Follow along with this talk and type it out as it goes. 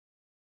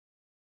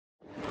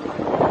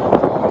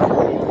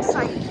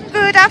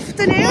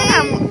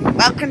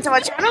welcome to our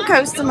channel,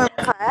 Coastal and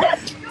Claire.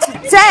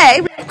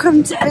 Today we've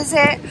come to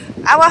visit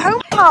our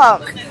home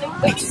park,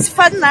 which is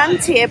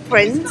Funland here,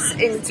 Prince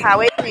in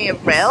Towyn near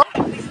Rill.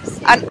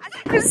 And as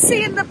you can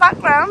see in the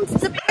background,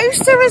 the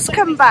booster has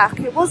come back.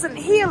 It wasn't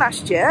here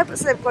last year, but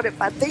so they've got it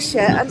back this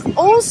year. And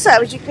also,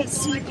 as you can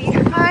see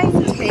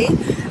behind me,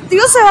 they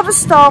also have a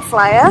star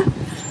flyer.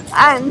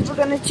 And we're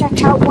going to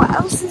check out what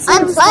else is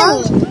there.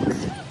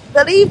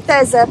 I believe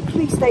there's a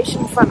police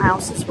station front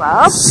house as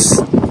well.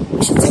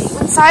 We should take you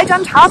inside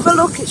and have a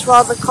look. It's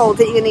rather cold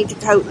that you're going to need a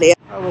coat, Leah.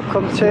 We'll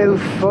come to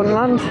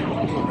Funland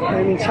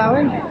in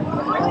Towyn,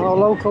 our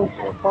local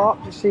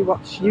park, to see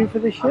what's new for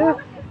this year.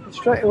 And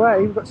straight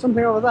away, we've got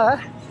something over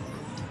there.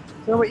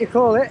 Don't know what you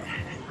call it.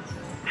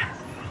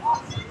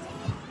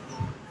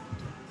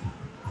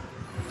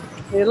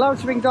 You're allowed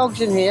to bring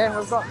dogs in here.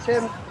 We've got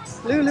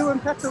Lulu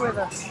and Pepper with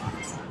us.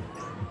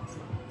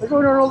 We're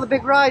going on all the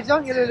big rides,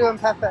 aren't you, Lulu and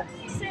Pepper?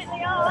 You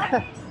certainly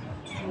are.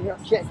 We've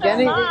got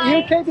Jenny. Are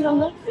you okay being on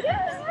there?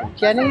 Yeah.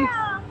 Jenny.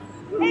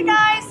 Hey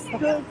guys.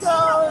 Good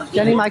dog.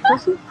 Jenny, my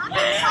cousin. I'm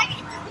excited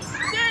to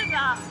do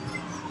that.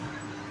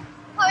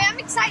 Chloe, I'm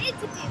excited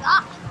to do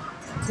that.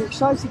 You're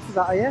excited for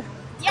that, are you?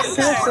 Yes,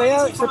 sir. So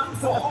yeah, it's a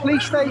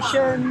police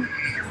station,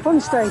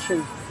 fun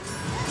station.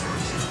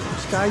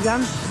 Sky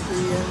dance,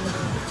 the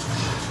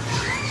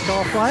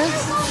star flyer.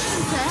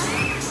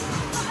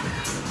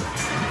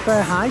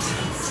 Fair height.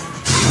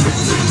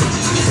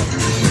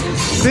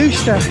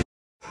 Booster.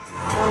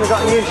 And we've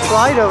got a new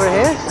slide over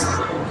here.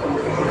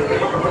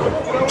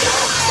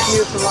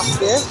 New from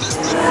last year.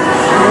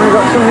 And then we've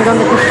got something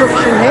under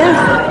construction here.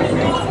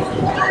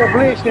 So I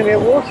believe it's going to be a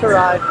water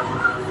ride.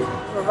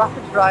 A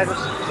rapid ride with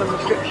some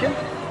restriction.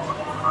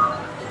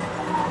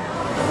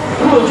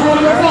 These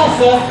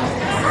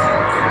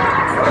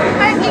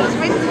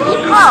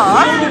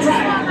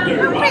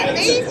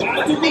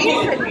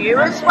are new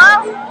as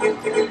well.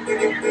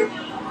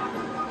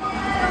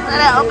 A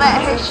little bit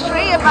of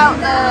history about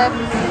the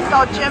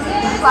Dodgem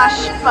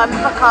 /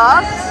 bumper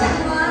cars.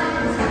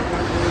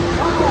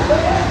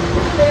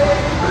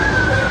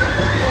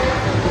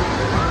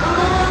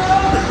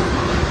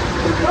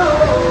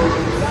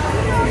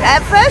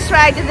 Our first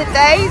ride of the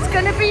day is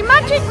going to be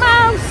Magic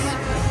Mouse.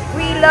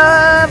 We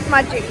love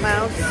Magic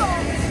Mouse.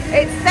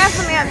 It's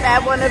definitely up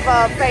there, one of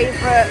our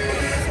favourite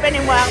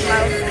spinning wild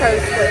mouse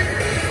coasters.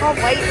 Can't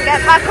wait to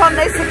get back on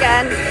this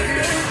again.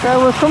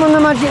 So we've come on the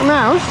Magic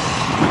Mouse.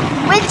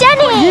 With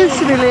Jenny. It used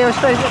to be Leo's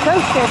favourite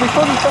coaster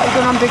before we started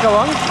going on bigger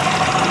ones.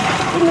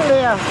 Isn't it,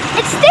 Leo?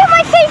 It's still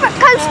my favourite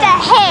coaster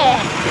here.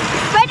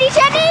 Ready,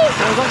 Jenny?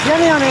 We've got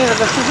Jenny on here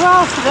with us as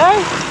well today.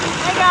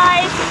 Hey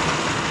guys.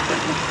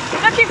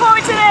 Looking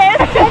forward to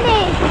this.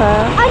 Jenny,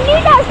 I knew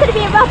that was going to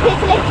be a rapid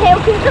lift hill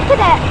because look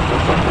at it.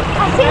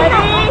 I've seen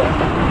that.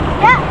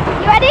 Yeah,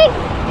 you ready?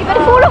 You're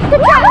going to fall off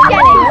the track,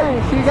 Jenny. Yeah,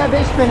 so you get a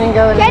bit of spinning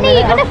going. Jenny,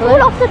 you're going to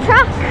fall off the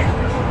track.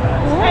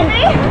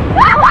 Ready?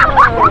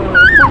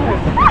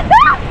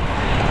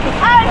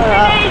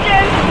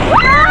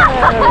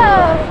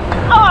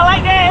 Oh, I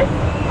like this.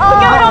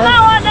 We're going on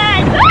that one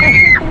then.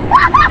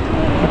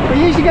 We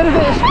usually get a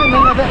bit of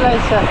spinning a bit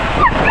later.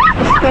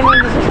 The spinning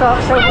doesn't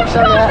start so much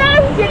so yet.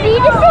 You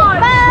need a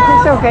seatbelt.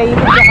 It's okay, you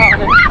can get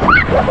on it.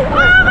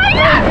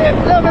 A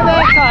little bit of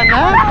air time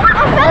now.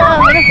 Yeah,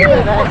 a little bit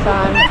of air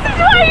time. This is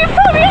why you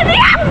put me in the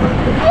air.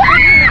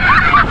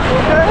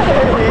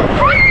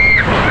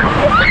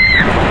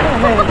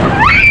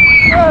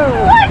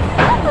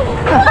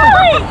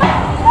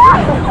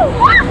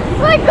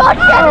 My God,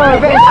 oh, a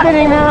bit of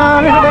spinning now,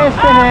 a little bit of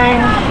spinning.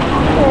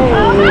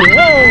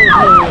 Hey.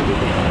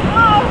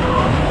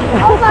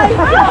 Oh my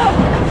God.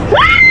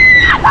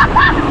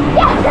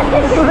 A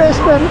little bit of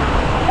spin.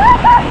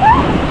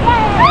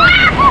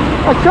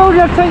 I told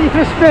you I'd take you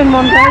for a spin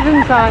one day,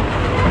 didn't I?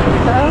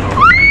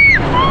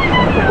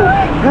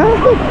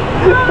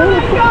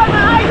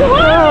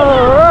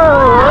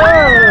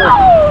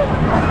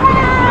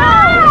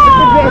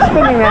 A bit of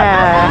spinning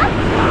there.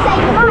 Say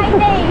my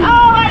name.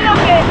 Oh, I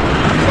love it.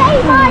 Say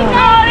my name.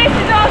 Oh, this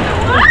is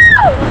awesome.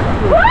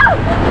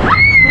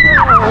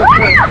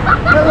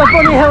 Little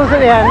bunny hills at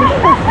the end.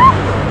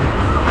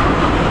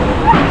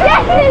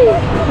 Jesse,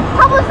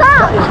 how was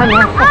that?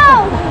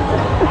 Oh.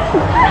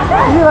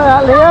 You like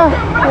that, Leo?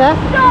 Yeah?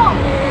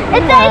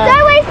 It's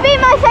always been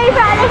my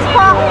favourite at this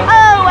park.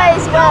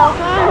 Always will.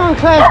 I'm on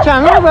Claire's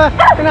channel. We're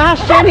going to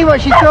ask Jenny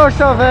what she thought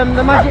of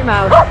the Magic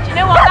Mouse. Do you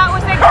know what? That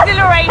was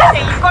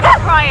exhilarating. You've got to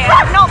try it.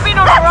 I've not been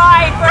on a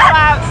ride for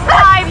about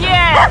 5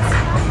 years.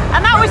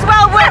 And that was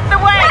well worth the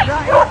wait.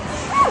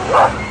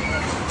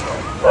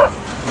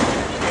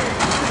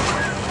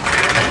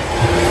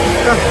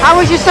 How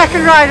was your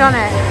second ride on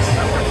it?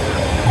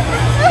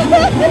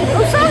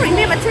 Oh, sorry,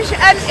 near my tissue.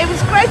 And it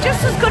was great,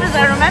 just as good as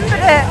I remembered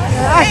it.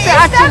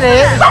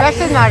 Actually, it was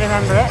better than I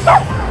remember it.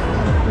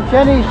 And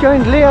Jenny's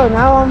joined Leo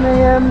now on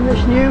the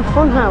this new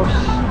fun house.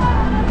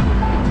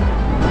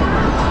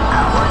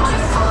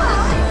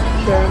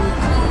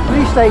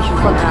 Police station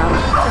fun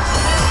house.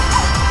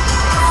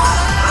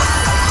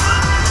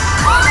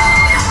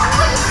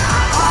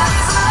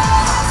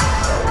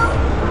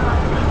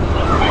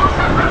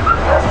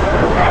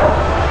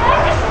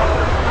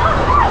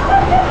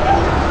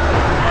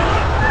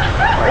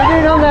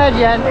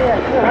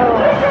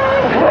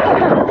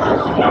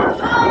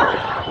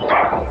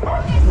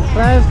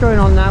 going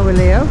on now with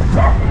Leo.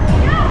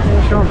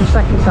 He's going for the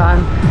second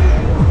time.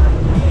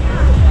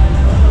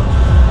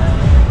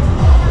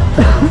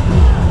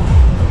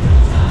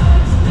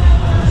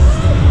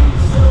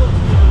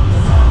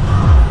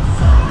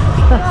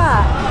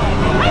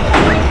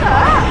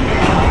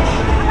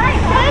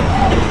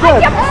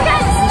 Good.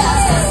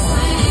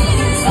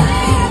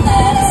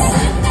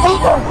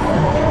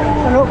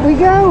 And up we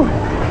go.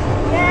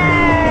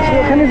 Yay! So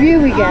what kind of view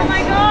we get? Oh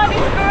my god,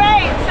 it's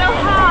great, so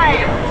high.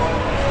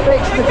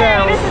 Straight to the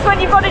ground. This is when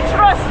you've got to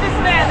trust,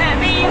 isn't it, that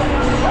these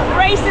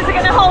races are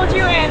going to hold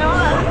you in.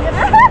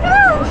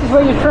 This is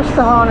where you trust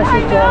the harnesses,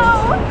 I Jen.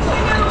 know.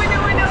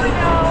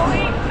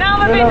 Now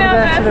I'm a bit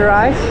there nervous. to the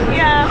right.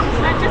 Yeah,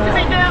 I'm just a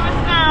bit nervous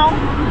now.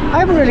 I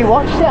haven't really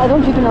watched it. I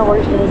don't even know what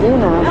it's going to do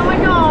now. Oh my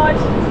god.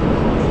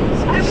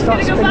 I'm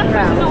Start going to go spinning backwards,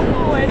 around. not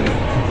forward.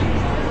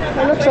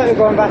 It looks like we're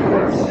going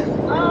backwards.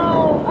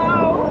 Oh.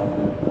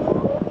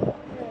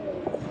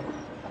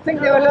 I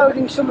think they were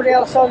loading somebody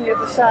else on the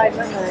other side,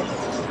 weren't they?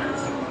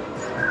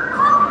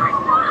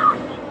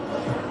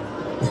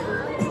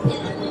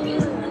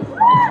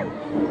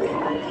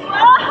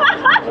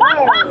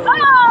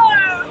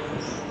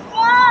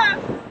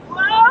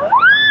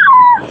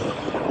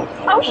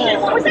 Oh shit,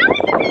 what was that?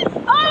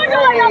 Oh no,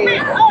 I got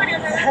it! Oh no,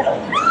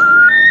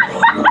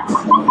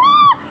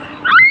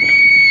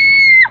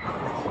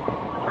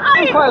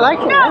 I quite like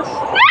it, this.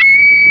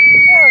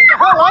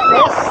 I like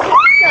this.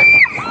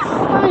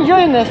 I'm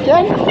enjoying this,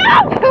 Jen.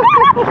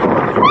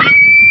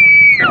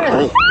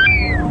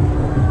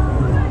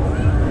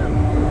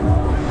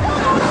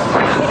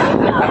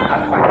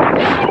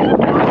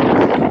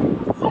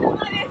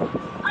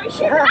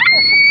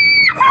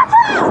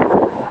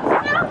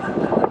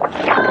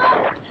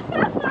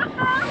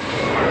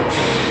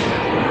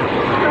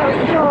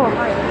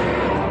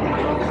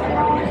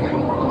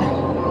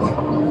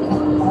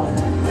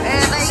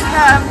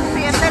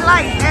 See if they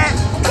like it.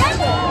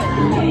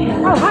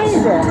 How high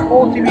is it?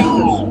 40 metres.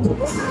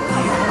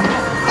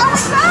 What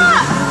was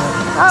that?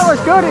 That was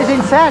good, it's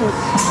intense.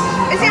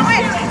 Is it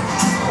wet?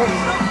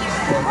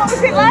 what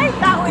was it like?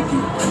 That was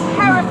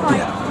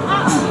terrifying.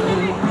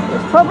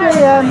 It's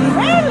probably,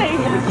 Really?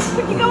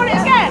 Would you go on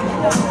it again?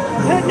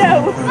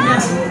 No.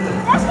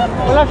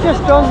 well, I've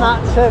just done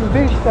that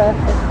booster.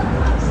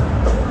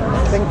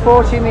 I think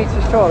 40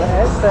 metres tall it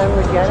is,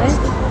 with Jenny.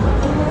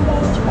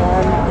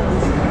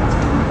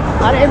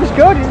 And it was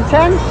good,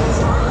 intense,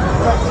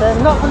 but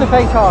not for the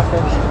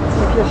faint-hearted.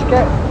 If you're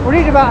scared,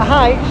 worried about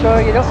height, so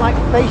you don't like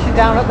facing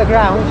down at the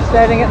ground,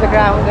 staring at the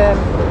ground,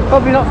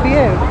 probably not for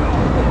you.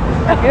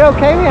 If you're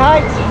okay with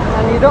height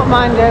and you don't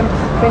mind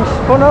being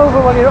spun over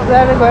while you're up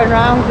there and going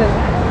round,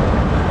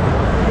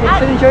 and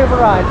it's an enjoyable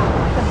ride.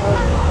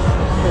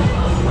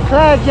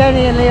 Claire,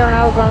 Jenny and Leo and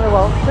I will go on the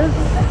waltzers.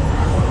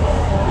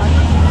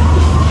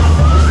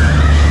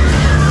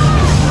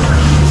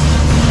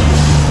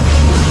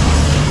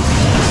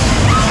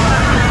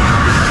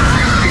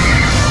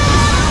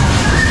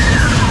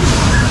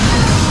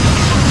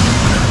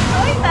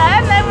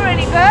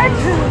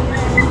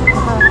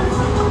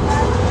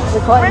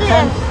 They're quite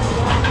intense.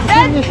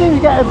 You seem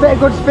to get a bit of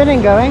good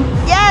spinning going.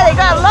 Yeah, they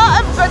got a lot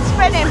of good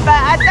spinning,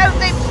 but I don't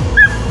think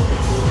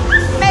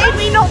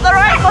maybe not the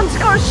right one to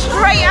go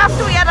straight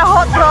after we had a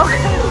hot dog.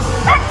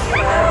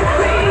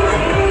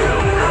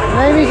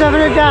 Maybe he's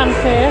having a dance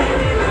here.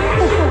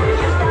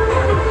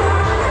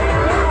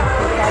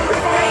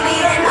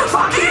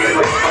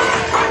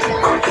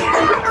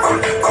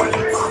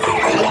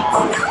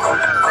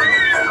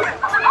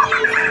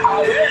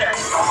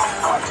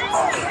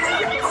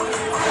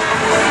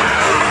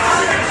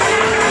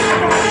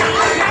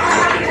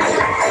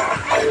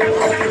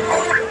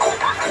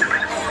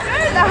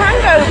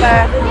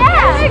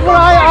 Yeah. Well,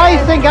 I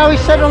think I was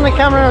said on the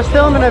camera I was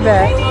filming a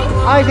bit.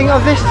 I think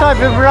of this type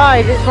of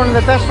ride, it's one of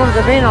the best ones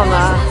I've been on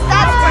that.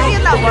 That's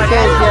brilliant, that one.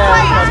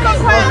 It's got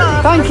quite a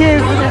lot. Thank you.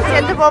 That's the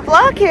end of our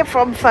vlog here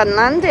from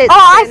Funland.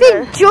 I've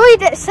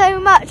enjoyed it so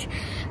much.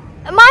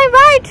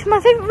 My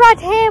favourite ride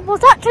here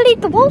was actually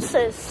the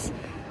waltzers.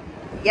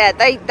 Yeah,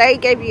 they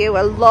gave you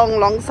a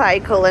long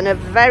cycle and a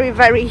very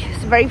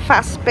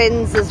fast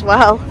spins as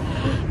well.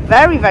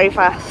 Very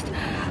fast.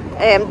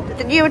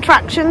 The new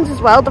attractions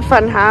as well, the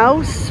fun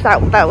house,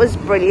 that was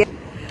brilliant.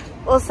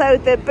 Also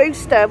the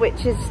booster,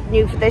 which is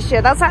new for this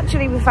year, that's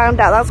actually, we found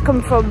out, that's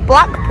come from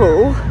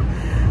Blackpool.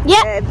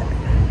 Yeah.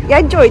 Yeah,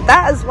 enjoyed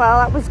that as well,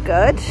 that was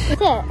good.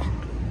 That's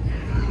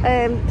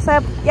it.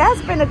 So yeah,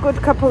 it's been a good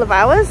couple of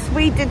hours.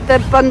 We did the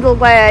bundle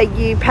where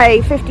you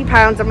pay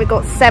 £50 and we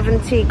got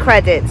 70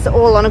 credits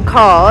all on a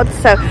card,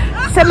 so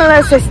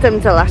similar system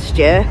to last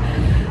year.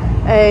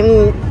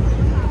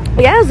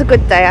 Yeah, it was a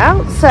good day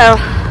out. So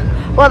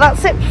well,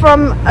 that's it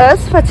from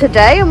us for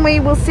today, and we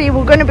will see.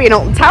 We're going to be in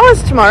Alton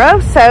Towers tomorrow,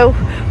 so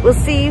we'll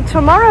see you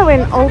tomorrow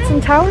in Alton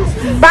Towers.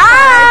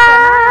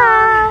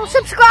 Bye.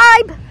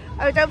 Subscribe.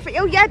 Don't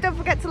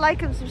forget to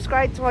like and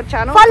subscribe to our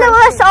channel. Follow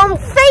us on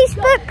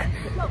Facebook,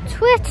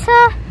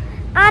 Twitter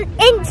and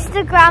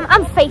Instagram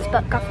and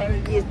Facebook, I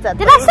think. Did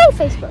I say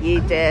Facebook?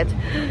 You did.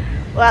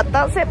 Well,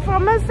 that's it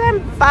from us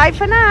then. Bye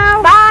for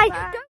now.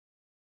 Bye.